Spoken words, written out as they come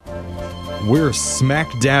We're smack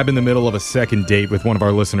dab in the middle of a second date with one of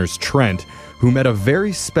our listeners, Trent, who met a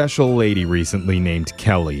very special lady recently named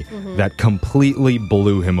Kelly that completely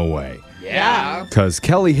blew him away. Yeah. Because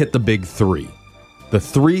Kelly hit the big three. The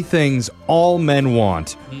three things all men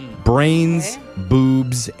want. Brains,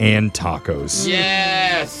 boobs, and tacos.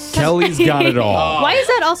 Yes. Kelly's got it all. Why is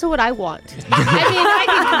that also what I want? I mean, I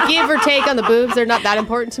can give or take on the boobs. They're not that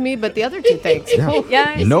important to me, but the other two things.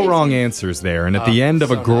 Yeah. No wrong answers there. And at the end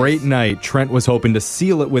of a great night, Trent was hoping to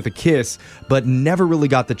seal it with a kiss, but never really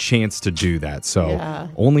got the chance to do that. So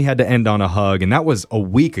only had to end on a hug, and that was a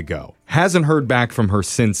week ago. Hasn't heard back from her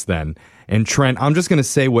since then. And Trent, I'm just going to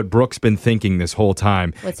say what Brooke's been thinking this whole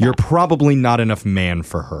time. You're probably not enough man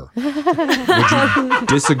for her. Would you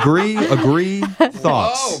disagree, agree,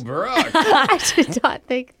 thoughts? Oh, Brooke. I did not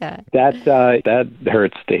think that. That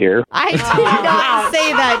hurts to hear. I did not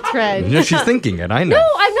say that, Trent. You know, she's thinking it, I know. No,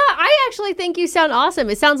 I'm not. I actually think you sound awesome.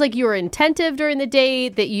 It sounds like you were attentive during the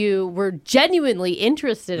date, that you were genuinely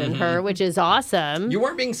interested in her, which is awesome. You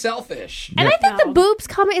weren't being selfish. And I think the boobs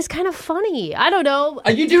comment is kind of funny. I don't know.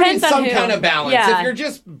 You do need Depends on some who. kind of balance. Yeah. If you're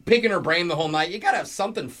just picking her brain the whole night, you gotta have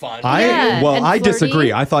something fun. and I flirty.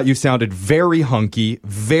 disagree. I thought you sounded very hunky,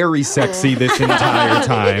 very sexy this entire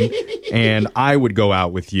time, and I would go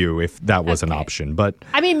out with you if that was an option. But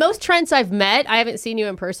I mean, most Trents I've met, I haven't seen you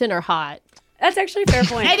in person, are hot. That's actually a fair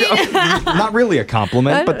point. not really a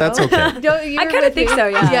compliment, but that's okay. I kind of think so,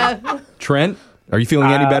 yeah. Trent, are you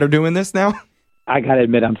feeling any better doing this now? I gotta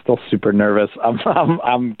admit, I'm still super nervous.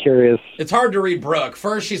 I'm curious. It's hard to read Brooke.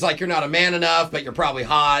 First, she's like, you're not a man enough, but you're probably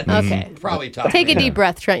hot. Okay. Probably tough. Take a deep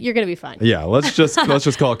breath, Trent. You're going to be fine. Yeah, let's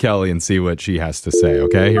just call Kelly and see what she has to say,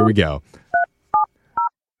 okay? Here we go.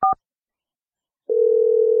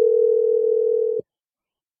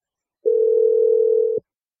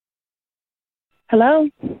 Hello?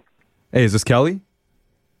 Hey, is this Kelly?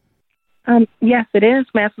 Yes, it is.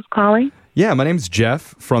 Mass is calling. Yeah, my name's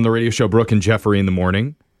Jeff from the radio show Brooke and Jeffrey in the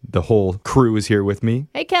Morning. The whole crew is here with me.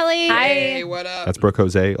 Hey, Kelly. Hey, what up? That's Brooke,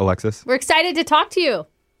 Jose, Alexis. We're excited to talk to you.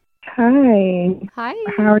 Hi. Hi.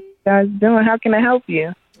 How are you guys doing? How can I help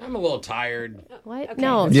you? I'm a little tired. What?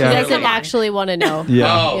 No, Yeah. she doesn't actually want to know. Yeah.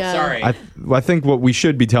 Oh, Yeah. sorry. I think what we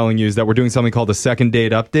should be telling you is that we're doing something called a second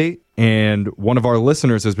date update, and one of our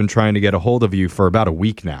listeners has been trying to get a hold of you for about a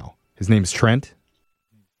week now. His name's Trent.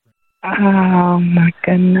 Oh, my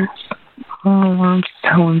goodness. Oh, I'm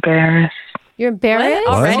so embarrassed. You're embarrassed?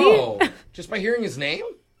 What? Already? Oh, just by hearing his name?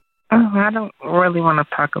 Oh, I don't really want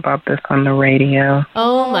to talk about this on the radio.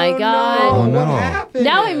 Oh, my God. Oh, no. What happened?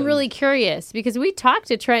 Now I'm really curious because we talked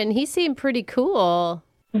to Trent and he seemed pretty cool.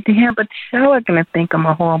 Yeah, but y'all are going to think I'm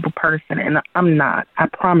a horrible person, and I'm not. I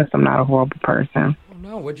promise I'm not a horrible person. Oh,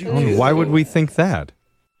 no, what'd you do? Why would we think that?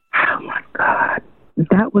 Oh, my God.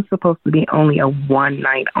 That was supposed to be only a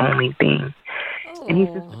one-night only thing. And he's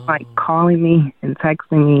just like calling me and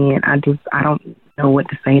texting me, and I don't know what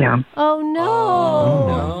to say to him. Oh, no.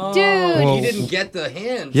 No. Dude. He didn't get the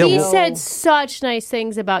hint. Yeah, He well- said such nice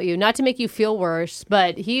things about you. Not to make you feel worse,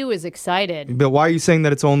 but he was excited. But why are you saying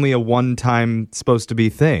that it's only a one-time supposed to be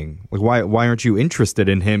thing? Like, why aren't you interested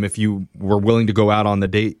in him if you were willing to go out on the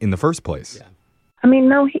date in the first place? Yeah. I mean,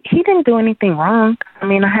 no, he didn't do anything wrong. I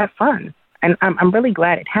mean, I had fun. And I'm really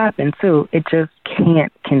glad it happened, too. It just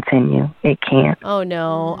can't continue. It can't. Oh,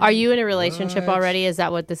 no. Are you in a relationship already? Is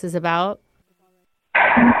that what this is about?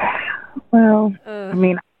 Well, I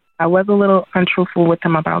mean, I was a little untruthful with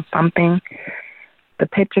him about something. The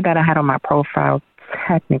picture that I had on my profile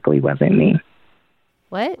technically wasn't me.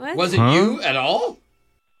 What? Was it you at all?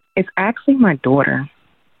 It's actually my daughter.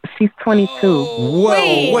 She's 22. Whoa,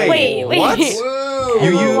 Wait. what? Whoa.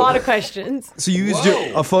 You- A lot of questions. So you used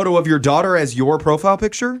Whoa. a photo of your daughter as your profile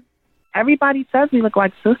picture? Everybody says we look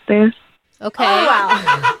like sisters. Okay.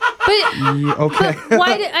 Wow. But Yeah, okay.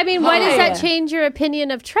 why does that Yeah. change your opinion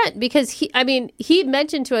of Trent? Because he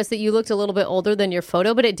mentioned to us that you looked a little bit older than your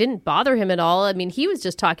photo, but it didn't bother him at all. I mean, he was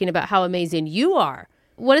just talking about how amazing you are.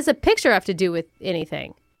 What does a picture have to do with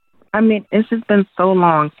anything? I mean, it's just been so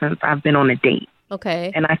long since I've been on a date.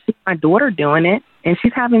 Okay. And I see my daughter doing it, and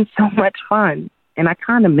she's having so much fun. And I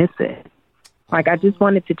kind of miss it. Like, I just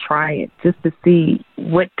wanted to try it just to see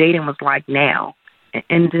what dating was like now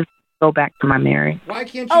and just go back to my marriage. Why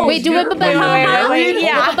can't you? Oh, wait, use do your it. picture?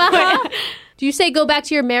 Yeah. Do you say go back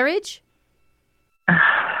to your marriage?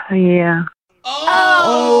 Yeah.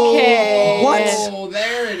 Oh, Okay. What? Oh,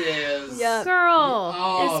 there it is. Yeah. Girl.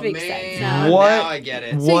 Oh, This makes man. sense now. Now What? I get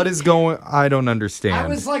it. What is going? I don't understand. I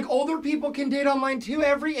was like, older people can date online too.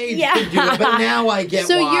 Every age Yeah. can do it, but now I get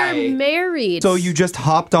So why. you're married. So you just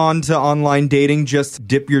hopped on to online dating, just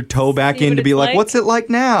dip your toe back See in what to be it's like, like? what's it like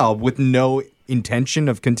now? With no intention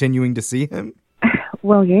of continuing to see him?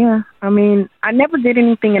 Well, yeah. I mean, I never did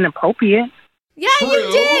anything inappropriate. Yeah, True.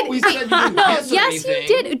 you did. We said you didn't kiss or Yes, you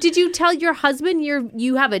anything. did. Did you tell your husband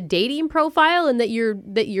you have a dating profile and that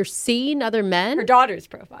you're seeing other men? Her daughter's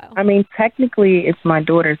profile. I mean, technically, it's my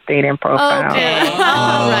daughter's dating profile. Okay. Oh,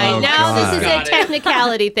 All right. Now God. this is Got a it.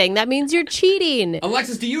 technicality thing. That means you're cheating.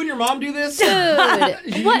 Alexis, do you and your mom do this?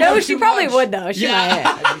 Dude. What? No, she probably would, though. She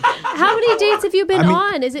Yeah. might. How many dates have you been I mean-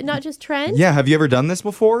 on? Is it not just Trent? Yeah, have you ever done this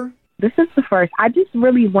before? This is the first. I just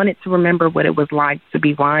really wanted to remember what it was like to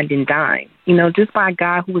be wined and dined. You know, just by a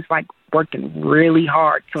guy who was like working really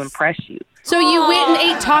hard to impress you. So you went and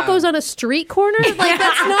ate tacos on a street corner? Like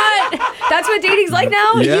That's what dating's like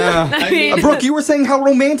now? Yeah. I mean, Brooke, you were saying how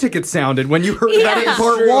romantic it sounded when you heard about it in Yeah.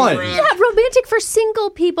 part True, one. bro. Yeah, romantic for single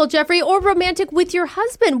people, Jeffrey, or romantic with your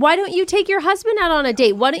husband. Why don't you take your husband out on a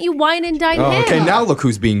date? Why don't you wine and dine Oh, him? okay, now look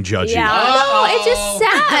who's being judgy. Yeah. No, it's just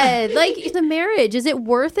sad. Like the marriage, is it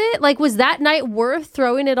worth it? Like, was that night worth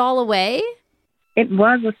throwing it all away? It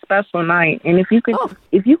was a special night, and if you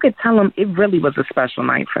could tell him, it really was a special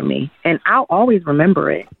night for me, and I'll always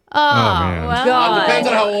remember it. Oh, man. well, God. Depends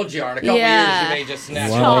on how old you are. In a couple Yeah. years, you may just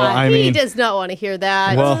snatch Well, it. I he mean- does not want to hear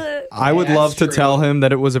that. Well, I would That's love to true. tell him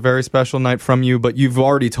that it was a very special night from you, but you've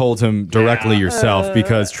already told him directly yourself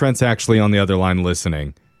because Trent's actually on the other line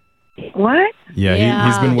listening. What? Yeah, Yeah.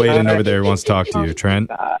 he's been waiting over there. He wants to talk to you,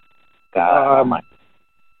 Trent.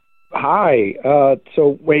 Hi.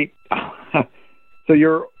 So wait. So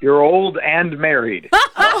you're old and married.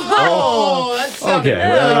 Oh, that sounded Okay.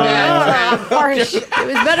 really bad. harsh. It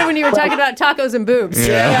was better when you were talking about tacos and boobs.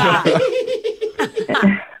 Yeah.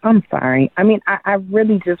 I'm sorry. I mean, I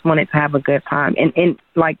really just wanted to have a good time, and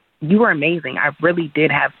like you were amazing. I really did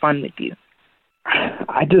have fun with you.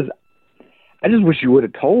 I just wish you would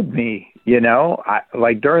have told me. You know,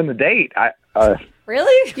 like during the date.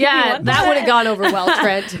 Really? You Yeah, want that would have gone over well,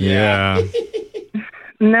 Trent. Yeah.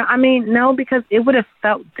 No, because it would have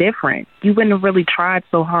felt different. You wouldn't have really tried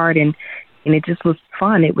so hard, and it just was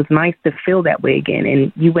fun. It was nice to feel that way again,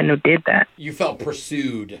 and you wouldn't have did that. You felt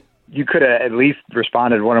pursued. You could have at least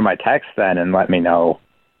responded to one of my texts then and let me know.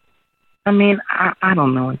 I mean, I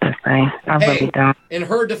don't know what to say. I really don't. In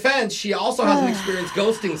her defense, she also hasn't experienced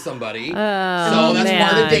ghosting somebody. So that's man.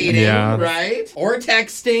 part of dating, Yeah. right? Or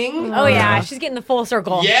texting. Oh, yeah. She's getting the full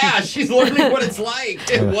circle. Yeah, she's learning what it's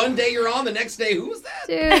like. And one day you're on, the next day, who's that?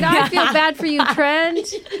 Dude, I feel bad for you, Trent.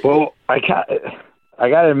 Well, I got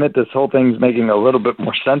to admit this whole thing's making a little bit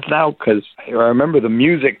more sense now because I remember the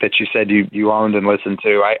music that you said you owned and listened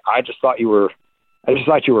to. I just thought you were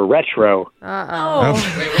retro. Oh.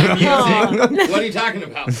 Wait, what music? What are you talking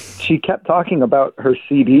about? She kept talking about her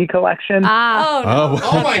CD collection. Ah, Oh, no.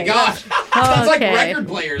 Oh my gosh. Sounds like Okay. record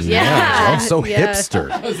players. Yeah. Yeah, it's all so Yeah.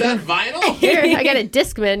 hipster. Is that vinyl? here, I got a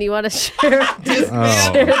Discman. You want to share?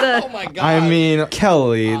 Oh my god. I mean,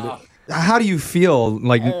 Kelly, how do you feel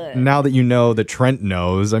like now that you know that Trent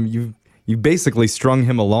knows? I mean, you basically strung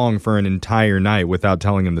him along for an entire night without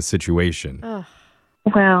telling him the situation.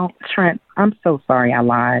 Well, Trent, I'm so sorry I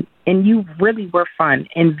lied. And you really were fun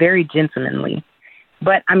and very gentlemanly.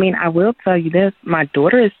 But, I mean, I will tell you this. My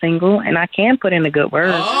daughter is single, and I can put in a good word.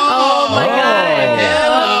 Oh my god.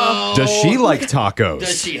 Hello. Does she like tacos?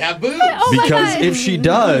 Does she have boobs? Because if she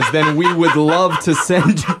does, then we would love to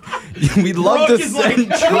send we'd love Brooke to is send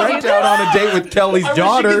like- Trent out on a date with Kelly's I wish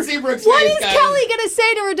daughter. you could see Brooke's What face, is guys. Kelly going to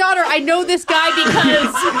say to her daughter? I know this guy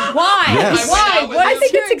because why? Yes. Why? I What think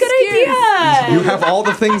is your it's a good excuse? You have all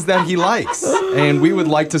the things that he likes, and we would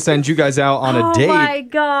like to send you guys out on a Oh date my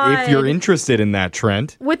God. if you're interested in that,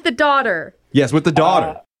 Trent. With the daughter. Yes, with the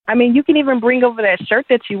daughter. I mean, you can even bring over that shirt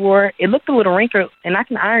that you wore. It looked a little wrinkled, and I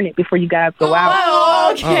can iron it before you guys go out. Oh,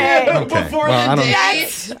 okay. Oh, okay. Before Well, I the don't-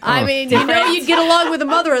 date. I mean, you know you'd get along with a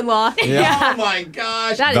mother-in-law. Oh my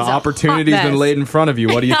gosh. That The is a opportunity's hot been mess. laid in front of you.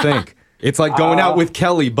 What do you think? It's like going out with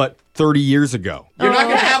Kelly, but 30 years ago. You're not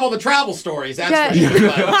going to have all the travel stories, that's for sure.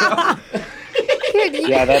 But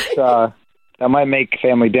Yeah, that might make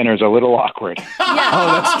family dinners a little awkward.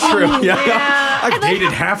 Oh, that's true. Yeah. I've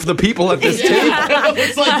dated half the people at this table.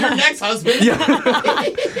 it's like your next husband.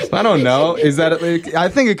 I don't know. Is that? I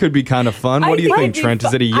think it could be kind of fun. What do you think think, it'd be Trent?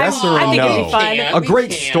 Is it a yes or I a think no? it'd be fun. Can't. A We great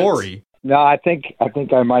can't. story. No, I think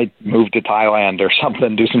I might move to Thailand or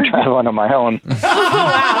something, do some traveling on my own.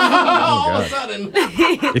 All of a sudden.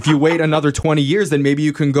 If you wait another 20 years, then maybe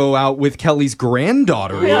you can go out with Kelly's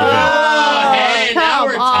granddaughter. even. Oh, hey, now Come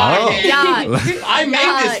we're on. talking. Yeah. I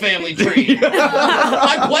made this family tree.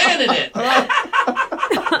 I planted it.